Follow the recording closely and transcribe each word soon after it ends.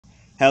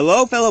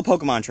Hello fellow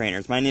Pokemon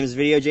trainers, my name is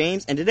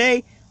VideoJames, and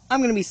today I'm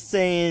going to be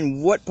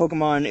saying what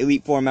Pokemon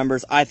Elite Four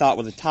members I thought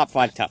were the top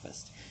 5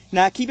 toughest.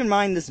 Now keep in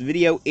mind this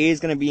video is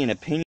going to be an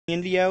opinion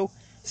video,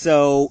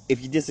 so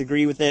if you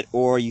disagree with it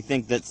or you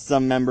think that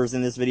some members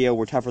in this video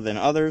were tougher than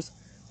others,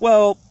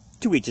 well,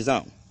 to each his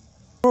own.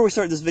 Before we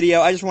start this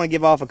video, I just want to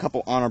give off a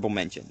couple honorable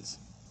mentions.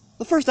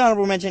 The first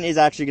honorable mention is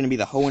actually going to be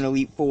the Hoenn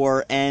Elite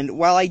Four, and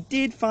while I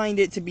did find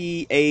it to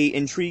be a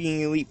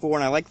intriguing Elite Four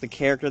and I like the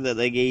character that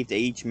they gave to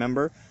each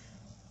member,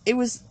 it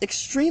was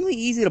extremely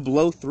easy to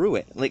blow through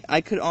it. Like,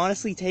 I could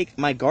honestly take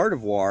my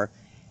Gardevoir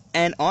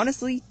and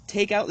honestly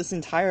take out this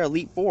entire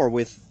Elite Four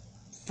with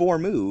 4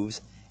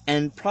 moves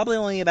and probably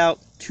only about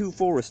 2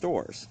 full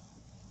restores.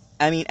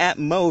 I mean, at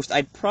most,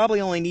 I'd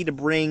probably only need to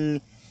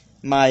bring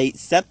my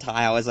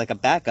Sceptile as like a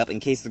backup in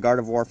case the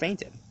Gardevoir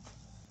fainted.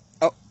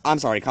 Oh, I'm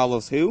sorry,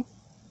 Kalos who?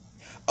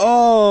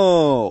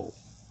 Oh!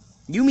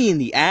 You mean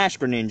the Ash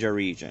Greninja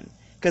region.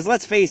 Because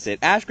let's face it,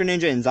 Ash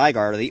Greninja and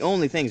Zygarde are the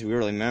only things we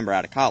really remember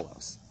out of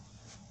Kalos.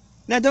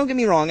 Now, don't get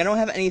me wrong, I don't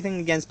have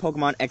anything against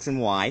Pokemon X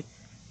and Y,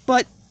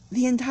 but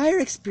the entire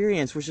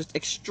experience was just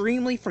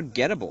extremely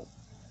forgettable.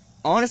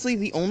 Honestly,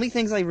 the only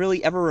things I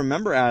really ever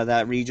remember out of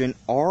that region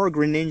are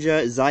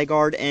Greninja,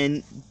 Zygarde,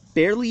 and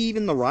barely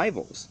even the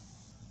rivals.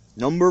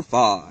 Number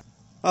 5.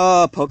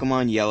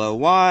 Pokemon Yellow,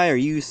 why are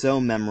you so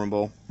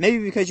memorable?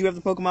 Maybe because you have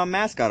the Pokemon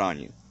mascot on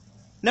you.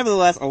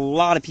 Nevertheless, a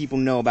lot of people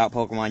know about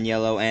Pokemon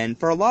Yellow, and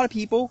for a lot of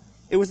people,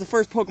 it was the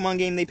first Pokemon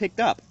game they picked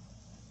up.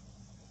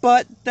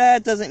 But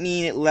that doesn't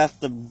mean it left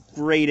the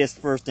greatest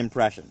first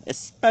impression,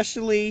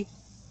 especially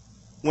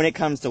when it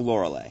comes to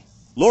Lorelei.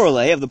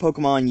 Lorelei of the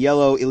Pokemon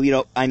Yellow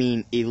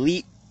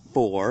Elite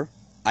Four,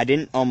 I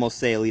didn't almost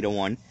say Elite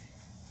 1,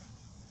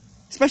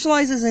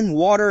 specializes in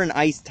water and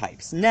ice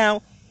types.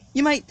 Now,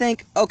 you might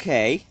think,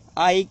 okay,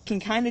 I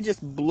can kind of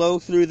just blow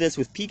through this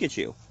with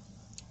Pikachu.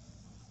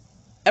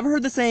 Ever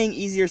heard the saying,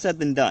 easier said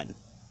than done?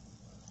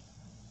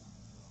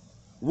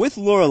 With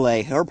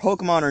Lorelei, her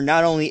Pokemon are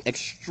not only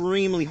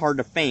extremely hard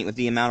to faint with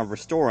the amount of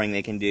restoring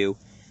they can do,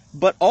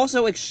 but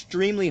also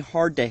extremely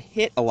hard to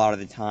hit a lot of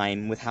the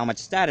time with how much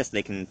status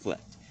they can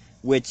inflict,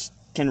 which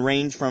can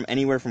range from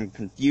anywhere from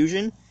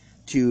confusion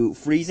to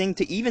freezing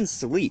to even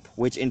sleep,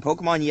 which in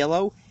Pokemon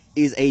Yellow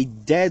is a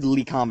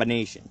deadly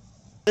combination.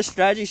 The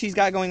strategy she's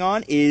got going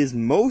on is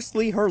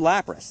mostly her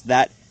Lapras.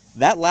 That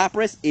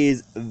Lapras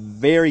is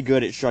very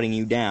good at shutting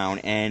you down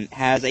and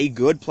has a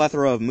good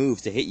plethora of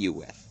moves to hit you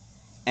with.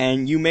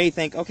 And you may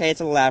think, okay, it's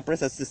a Lapras,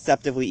 that's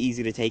deceptively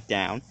easy to take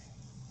down.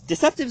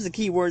 Deceptive is a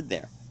key word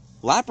there.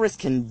 Lapras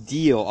can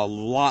deal a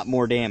lot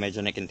more damage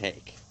than it can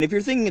take. And if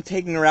you're thinking of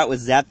taking her out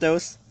with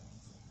Zapdos,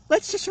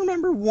 let's just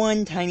remember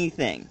one tiny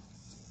thing.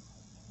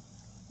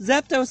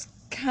 Zapdos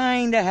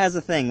kinda has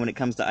a thing when it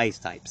comes to ice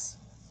types.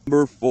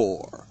 Number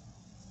 4.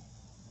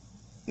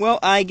 Well,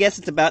 I guess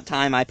it's about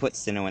time I put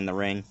Sinnoh in the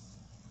ring.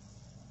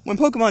 When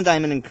Pokemon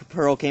Diamond and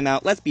Pearl came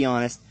out, let's be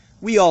honest,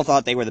 we all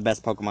thought they were the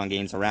best Pokemon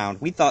games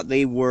around. We thought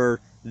they were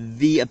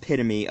the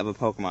epitome of a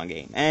Pokemon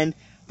game. And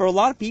for a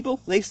lot of people,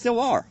 they still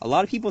are. A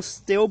lot of people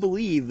still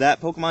believe that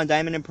Pokemon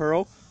Diamond and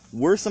Pearl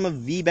were some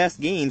of the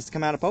best games to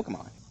come out of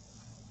Pokemon.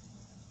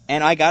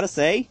 And I gotta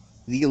say,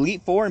 the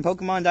Elite Four in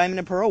Pokemon Diamond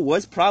and Pearl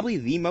was probably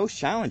the most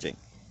challenging.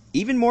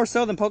 Even more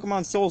so than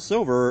Pokemon Soul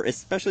Silver,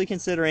 especially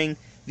considering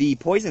the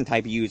Poison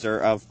type user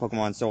of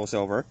Pokemon Soul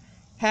Silver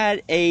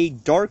had a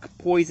Dark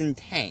Poison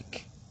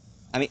tank.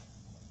 I mean,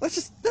 let's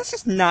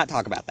just not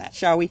talk about that,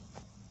 shall we?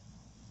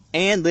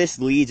 And this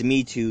leads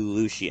me to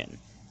Lucian.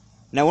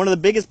 Now, one of the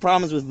biggest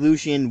problems with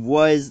Lucian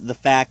was the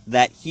fact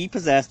that he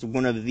possessed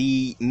one of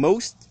the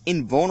most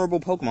invulnerable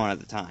Pokemon at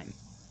the time.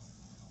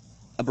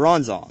 A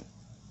Bronzong.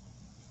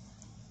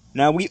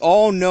 Now, we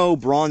all know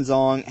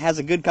Bronzong has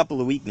a good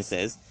couple of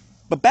weaknesses,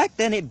 but back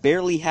then it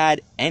barely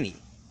had any.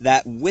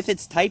 That with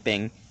its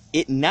typing,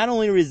 it not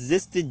only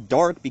resisted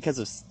Dark because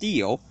of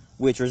Steel,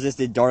 which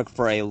resisted Dark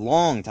for a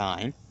long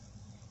time,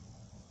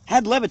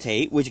 had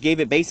Levitate, which gave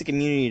it basic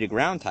immunity to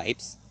ground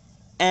types,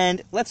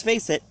 and let's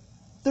face it,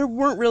 there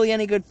weren't really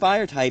any good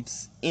fire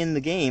types in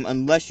the game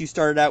unless you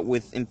started out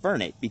with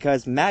Infernape,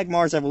 because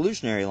Magmar's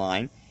evolutionary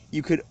line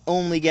you could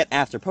only get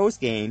after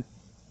post-game,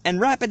 and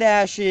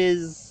Rapidash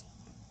is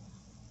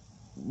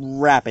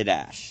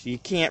Rapidash. You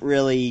can't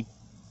really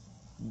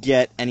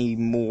get any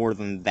more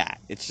than that.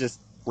 It's just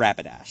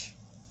Rapidash.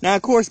 Now,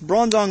 of course,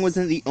 Bronzong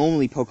wasn't the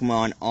only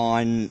Pokemon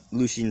on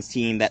Lucian's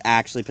team that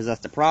actually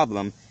possessed a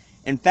problem.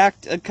 In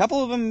fact, a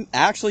couple of them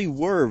actually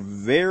were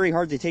very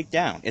hard to take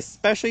down,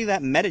 especially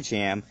that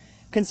Medicham,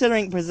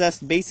 considering it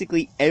possessed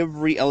basically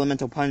every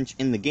elemental punch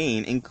in the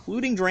game,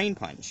 including Drain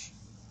Punch.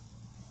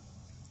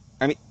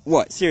 I mean,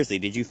 what? Seriously,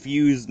 did you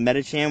fuse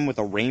Medicham with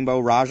a Rainbow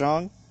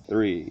Rajang?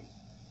 3.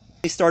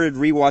 I started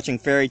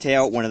rewatching Fairy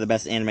Tail, one of the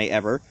best anime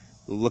ever.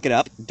 Look it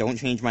up, don't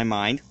change my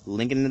mind,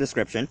 link in the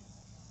description.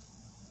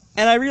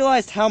 And I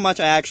realized how much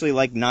I actually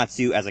like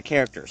Natsu as a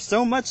character,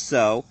 so much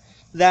so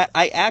that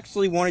I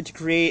actually wanted to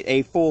create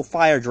a full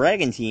Fire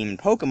Dragon team in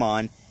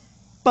Pokemon,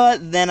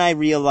 but then I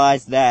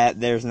realized that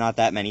there's not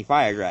that many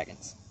Fire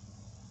Dragons.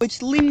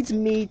 Which leads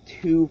me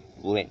to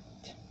Flint.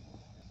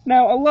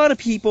 Now, a lot of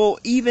people,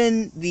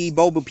 even the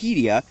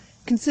Bulbapedia,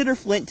 consider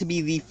Flint to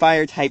be the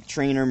Fire-type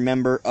trainer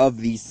member of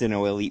the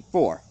Sinnoh Elite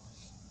Four.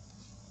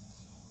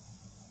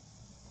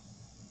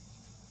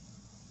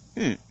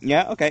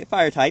 Yeah, okay,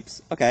 Fire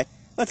types, okay.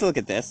 Let's look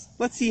at this.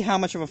 Let's see how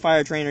much of a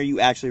Fire trainer you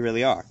actually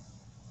really are.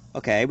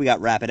 Okay, we got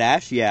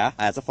Rapidash, yeah,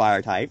 that's a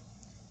Fire type.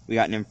 We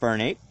got an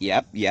Infernape,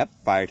 yep,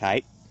 Fire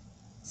type.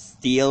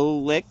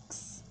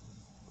 Steelix,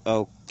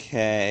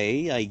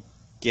 okay, I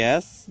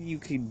guess you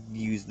could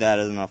use that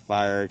as a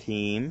Fire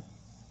team.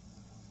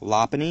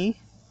 Lopunny,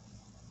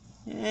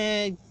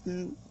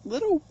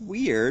 little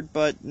weird,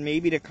 but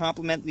maybe to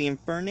complement the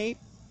Infernape.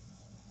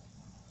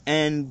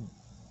 And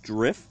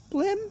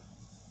Drifblim?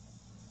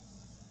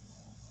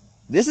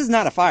 This is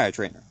not a Fire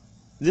trainer.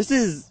 This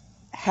is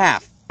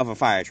half of a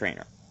Fire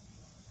trainer.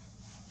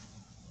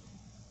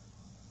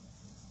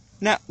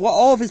 Now, while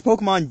all of his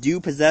Pokemon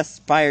do possess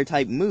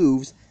Fire-type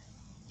moves,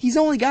 he's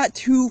only got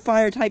 2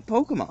 Fire-type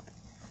Pokemon.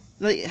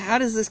 Like, how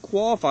does this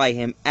qualify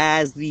him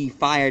as the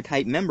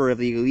Fire-type member of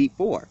the Elite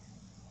Four?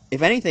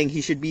 If anything,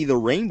 he should be the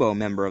Rainbow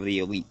member of the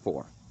Elite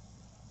Four.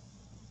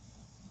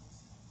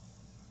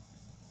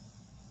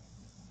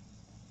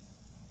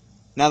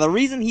 Now, the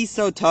reason he's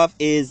so tough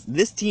is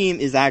this team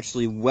is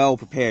actually well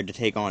prepared to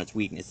take on its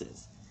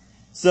weaknesses.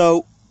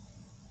 So,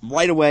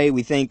 right away,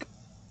 we think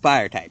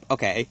Fire-type.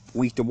 Okay,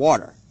 weak to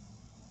water.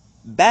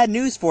 Bad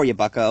news for you,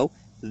 bucko.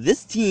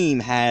 This team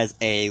has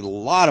a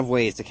lot of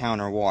ways to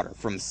counter water,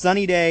 from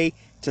Sunny Day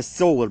to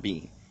Solar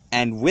Beam.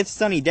 And with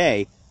Sunny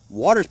Day,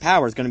 water's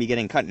power is going to be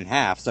getting cut in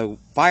half, so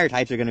Fire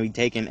types are going to be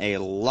taking a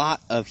lot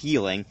of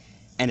healing,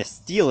 and a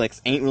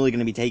Steelix ain't really going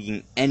to be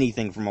taking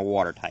anything from a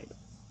water type.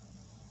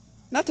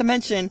 Not to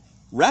mention,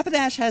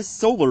 Rapidash has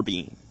Solar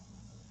Beam,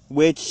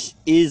 which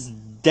is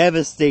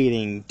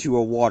devastating to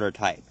a water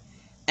type.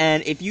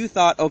 And if you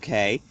thought,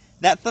 okay,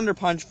 that Thunder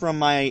Punch from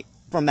that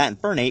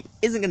Infernape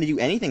isn't going to do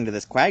anything to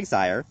this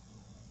Quagsire,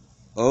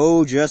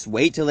 oh, just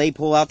wait till they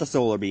pull out the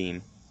Solar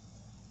Beam.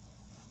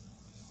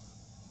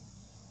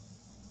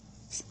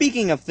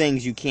 Speaking of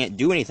things you can't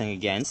do anything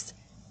against,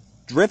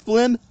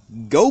 Drifblim,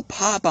 go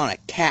pop on a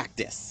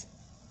cactus.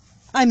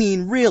 I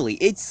mean, really,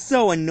 it's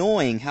so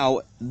annoying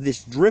how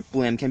this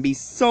Drifblim can be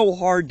so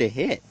hard to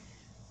hit.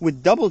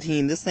 With Double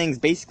Team, this thing's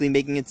basically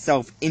making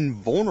itself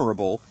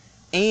invulnerable,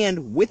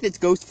 and with its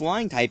Ghost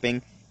Flying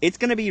typing, it's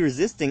going to be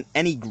resisting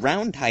any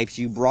ground types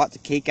you brought to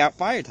cake out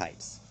Fire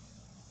types.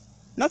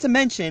 Not to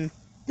mention,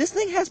 this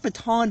thing has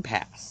Baton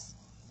Pass.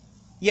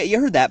 Yeah,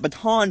 you heard that,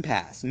 Baton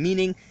Pass,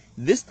 meaning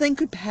this thing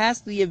could pass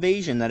the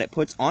evasion that it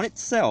puts on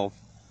itself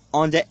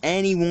onto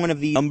any one of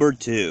the number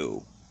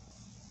 2.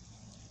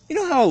 You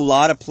know how a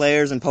lot of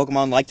players in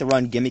Pokemon like to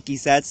run gimmicky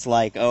sets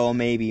like, oh,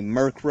 maybe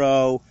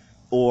Murkrow,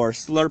 or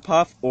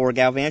Slurpuff, or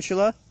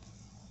Galvantula?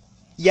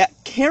 Yeah,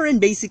 Karen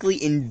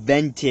basically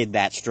invented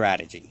that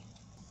strategy.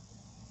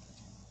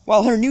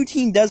 While her new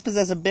team does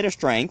possess a bit of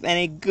strength and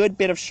a good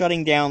bit of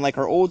shutting down like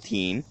her old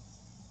team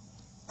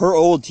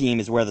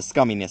is where the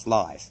scumminess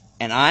lies.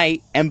 And I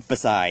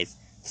emphasize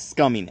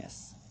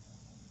scumminess.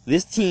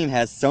 This team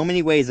has so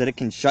many ways that it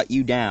can shut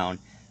you down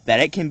that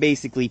it can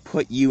basically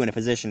put you in a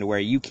position to where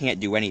you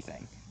can't do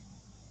anything.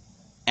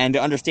 And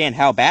to understand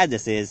how bad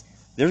this is,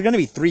 there's going to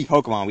be 3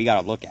 Pokemon we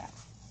gotta look at.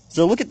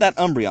 So look at that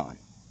Umbreon.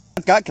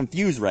 It's got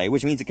Confuse Ray,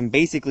 which means it can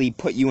basically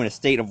put you in a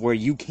state of where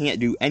you can't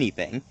do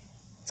anything.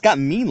 It's got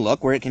Mean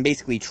Look, where it can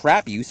basically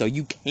trap you so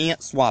you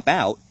can't swap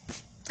out.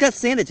 It's got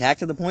Sand Attack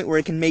to the point where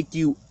it can make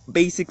you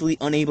basically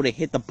unable to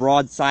hit the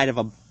broadside of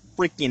a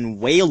freaking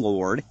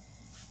Wailord.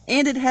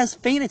 And it has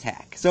Feint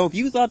Attack, so if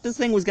you thought this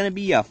thing was going to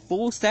be a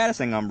full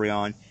statusing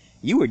Umbreon,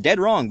 you were dead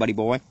wrong, buddy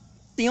boy.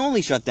 The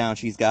only shutdown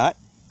she's got,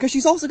 because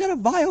she's also got a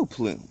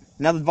Vileplume.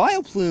 Now, the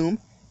Vileplume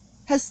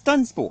has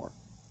Stun Spore.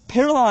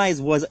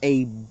 Paralyze was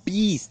a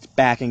beast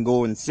back in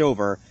Gold and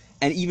Silver,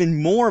 and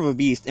even more of a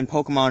beast in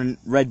Pokemon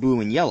Red,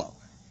 Blue, and Yellow.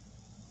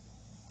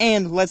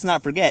 And, let's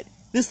not forget,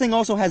 this thing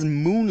also has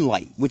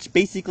Moonlight, which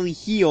basically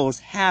heals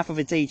half of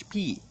its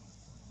HP.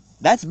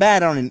 That's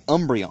bad on an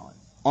Umbreon.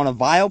 On a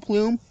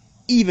Vileplume,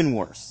 even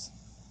worse.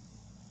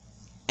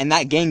 And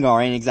that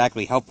Gengar ain't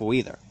exactly helpful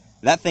either.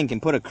 That thing can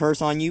put a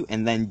curse on you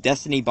and then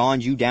Destiny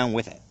Bond you down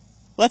with it.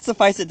 Let's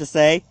suffice it to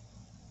say,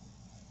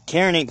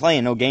 Karen ain't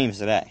playing no games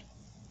today.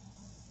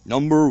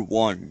 Number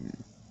 1.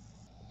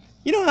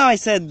 You know how I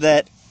said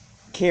that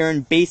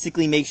Karen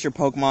basically makes your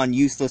Pokemon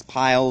useless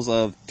piles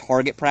of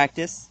target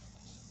practice?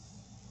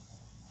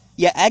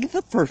 Yeah,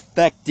 Agatha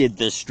perfected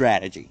this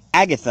strategy.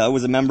 Agatha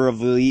was a member of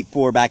the Elite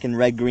Four back in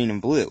Red, Green,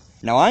 and Blue.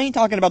 Now, I ain't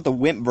talking about the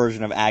wimp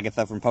version of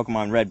Agatha from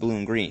Pokemon Red, Blue,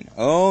 and Green.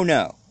 Oh,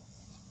 no.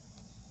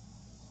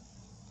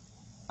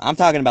 I'm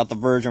talking about the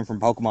version from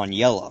Pokemon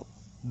Yellow.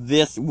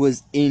 This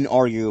was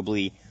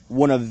inarguably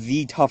one of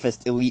the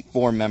toughest Elite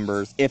Four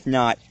members, if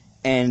not,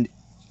 and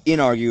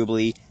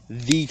inarguably,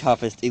 the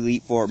toughest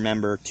Elite Four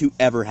member to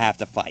ever have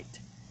to fight.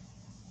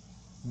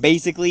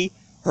 Basically,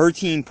 her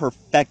team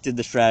perfected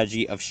the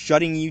strategy of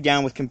shutting you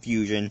down with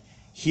confusion,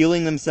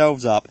 healing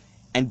themselves up,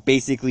 and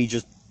basically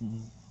just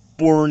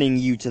burning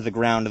you to the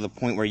ground to the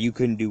point where you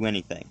couldn't do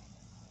anything.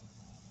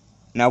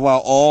 Now,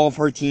 while all of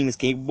her team is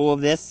capable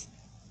of this,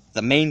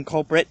 the main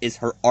culprit is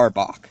her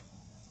Arbok.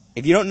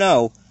 If you don't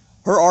know,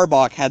 her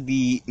Arbok had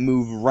the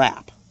move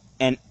Wrap,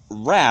 and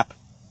Wrap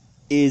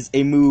is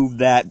a move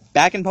that,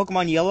 back in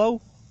Pokemon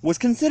Yellow, was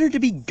considered to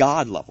be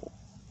God level.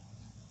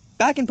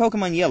 Back in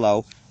Pokemon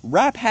Yellow,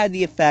 Wrap had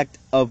the effect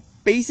of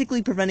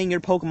basically preventing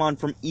your Pokemon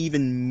from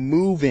even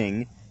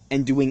moving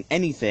and doing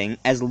anything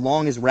as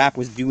long as Wrap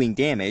was doing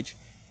damage,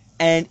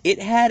 and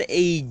it had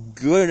a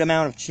good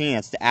amount of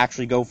chance to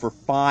actually go for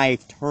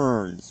 5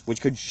 turns, which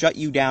could shut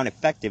you down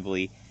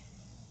effectively.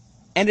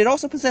 And it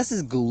also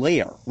possesses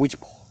Glare, which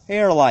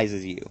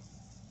paralyzes you.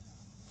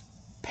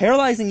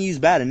 Paralyzing you is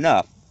bad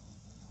enough,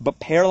 but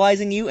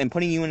paralyzing you and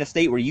putting you in a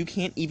state where you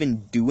can't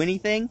even do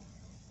anything,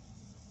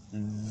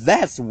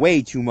 that's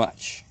way too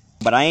much.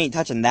 But I ain't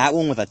touching that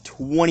one with a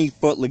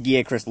 20-foot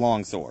Legiacris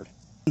longsword.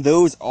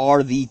 Those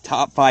are the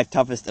top 5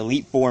 toughest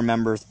Elite Four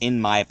members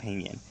in my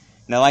opinion.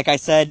 Now, like I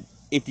said,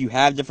 if you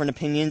have different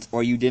opinions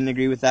or you didn't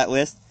agree with that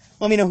list,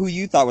 let me know who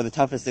you thought were the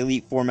toughest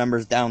Elite Four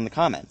members down in the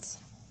comments.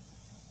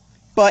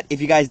 But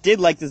if you guys did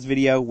like this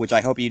video, which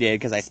I hope you did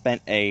because I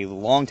spent a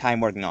long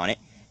time working on it,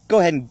 go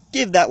ahead and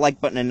give that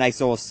like button a nice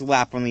little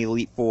slap from the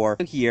Elite Four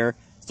here.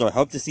 So I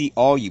hope to see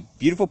all you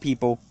beautiful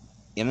people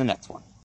in the next one.